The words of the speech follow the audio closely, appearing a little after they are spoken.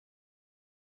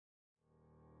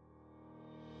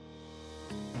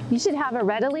You should have a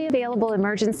readily available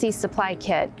emergency supply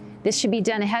kit. This should be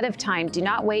done ahead of time. Do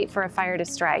not wait for a fire to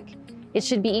strike. It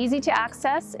should be easy to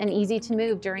access and easy to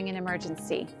move during an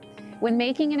emergency. When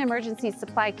making an emergency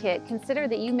supply kit, consider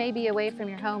that you may be away from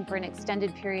your home for an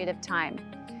extended period of time.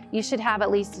 You should have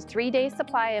at least a 3-day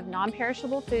supply of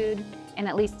non-perishable food and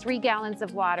at least 3 gallons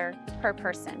of water per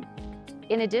person.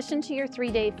 In addition to your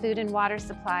 3-day food and water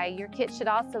supply, your kit should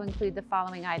also include the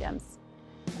following items: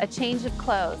 a change of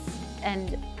clothes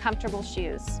and comfortable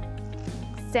shoes,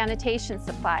 sanitation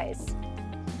supplies,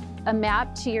 a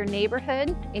map to your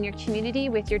neighborhood in your community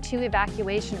with your 2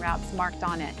 evacuation routes marked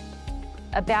on it,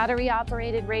 a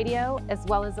battery-operated radio, as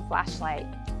well as a flashlight,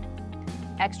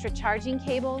 extra charging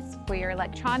cables for your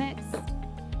electronics,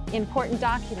 important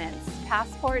documents,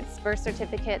 passports, birth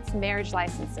certificates, marriage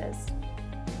licenses,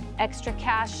 extra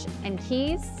cash and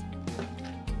keys,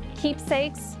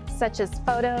 keepsakes such as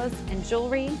photos and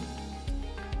jewelry,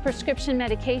 prescription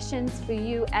medications for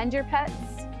you and your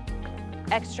pets,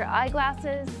 extra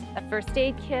eyeglasses, a first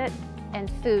aid kit,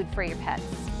 and food for your pets.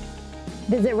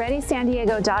 Visit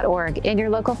ReadySanDiego.org and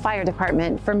your local fire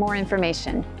department for more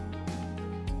information.